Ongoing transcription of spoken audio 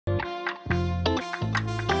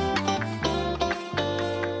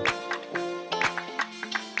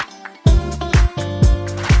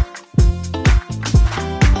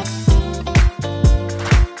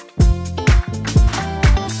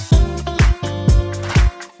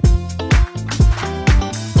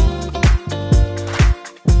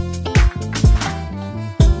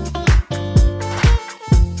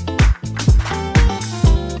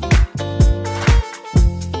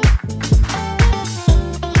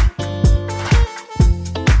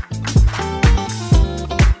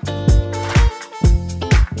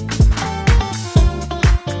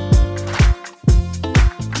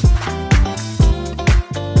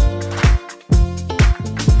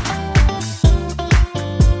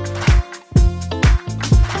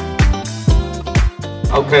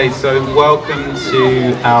Okay, so welcome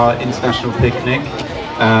to our international picnic.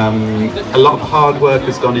 A lot of hard work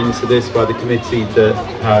has gone into this by the committee that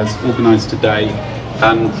has organised today,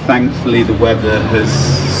 and thankfully the weather has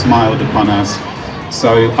smiled upon us.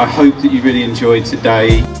 So I hope that you really enjoyed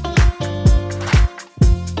today.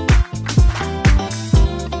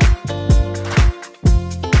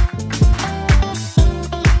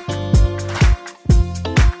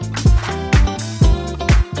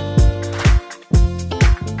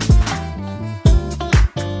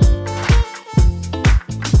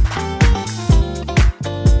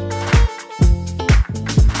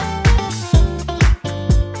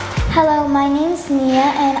 Hello, my name is Nia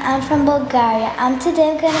and I'm from Bulgaria.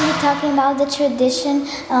 Today I'm going to be talking about the tradition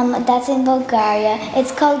that's in Bulgaria.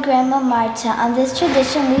 It's called Grandma Marta. On this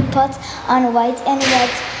tradition we put on white and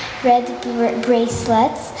red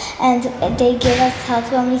bracelets, and they give us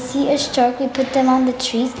health. When we see a stork we put them on the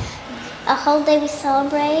trees. A holiday we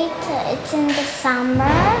celebrate, it's in the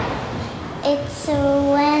summer. It's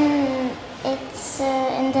when it's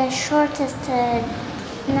in the shortest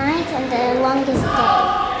night and the longest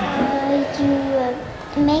day. You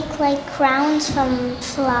make like crowns from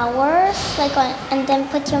flowers, and then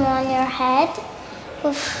put them on your head.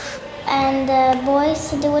 And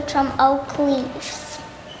boys do it from oak leaves.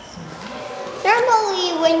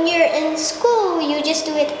 Normally, when you're in school, you just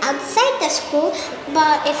do it outside the school.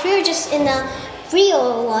 But if you're just in a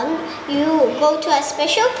real one, you go to a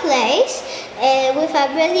special place with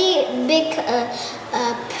a really big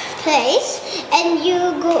place, and you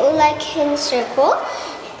go like in circle,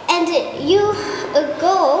 and you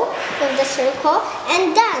go with the circle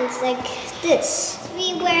and dance like this.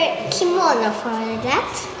 We wear kimono for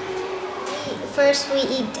that. First we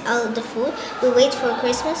eat all the food, we wait for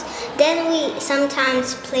Christmas, then we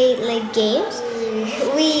sometimes play like games.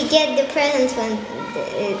 We get the presents when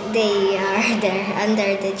they are there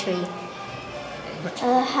under the tree.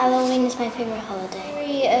 Halloween is my favorite holiday.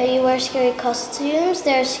 You wear scary costumes,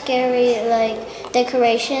 there are scary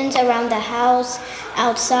decorations around the house,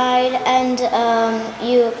 outside, and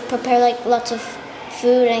you prepare lots of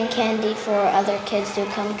food and candy for other kids to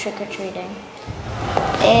come trick-or-treating.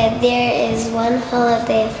 There is one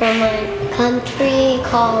holiday from my country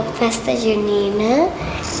called Festa Junina.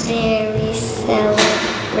 There we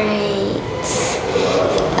celebrate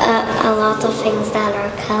a lot of things that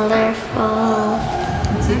are colorful.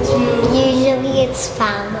 Usually it's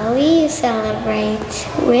family you celebrate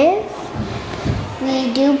with.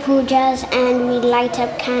 We do pujas and we light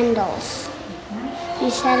up candles. We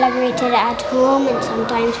celebrate it at home and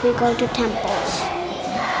sometimes we go to temples.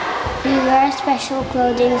 We wear special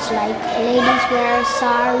clothing, like ladies wear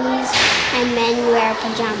saris and men wear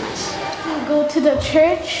pajamas. We go to the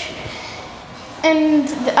church, and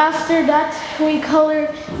after that we color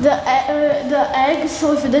the eggs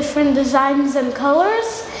with different designs and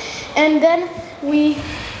colors, and then we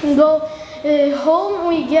go home,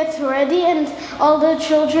 we get ready, and all the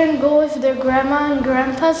children go with their grandma and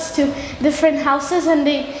grandpas to different houses, and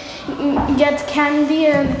they get candy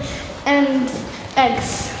and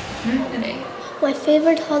eggs. My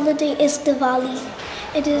favorite holiday is Diwali.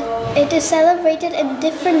 It is celebrated in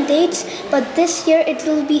different dates, but this year it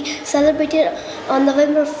will be celebrated on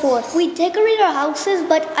November 4th. We decorate our houses,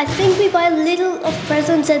 but I think we buy a little of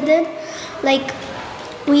presents, and then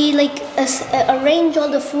we arrange all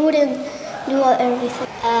the food and do everything.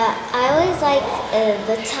 I always like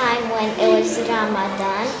the time when it was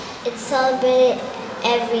Ramadan. It's celebrated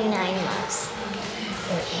every 9 months.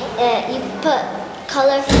 You put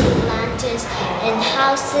colorful lanterns in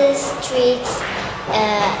houses, streets,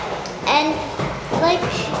 and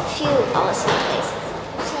few awesome places.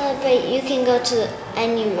 Celebrate, you can go to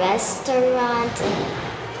any restaurant,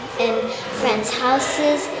 in friends'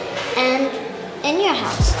 houses, and in your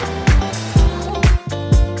house.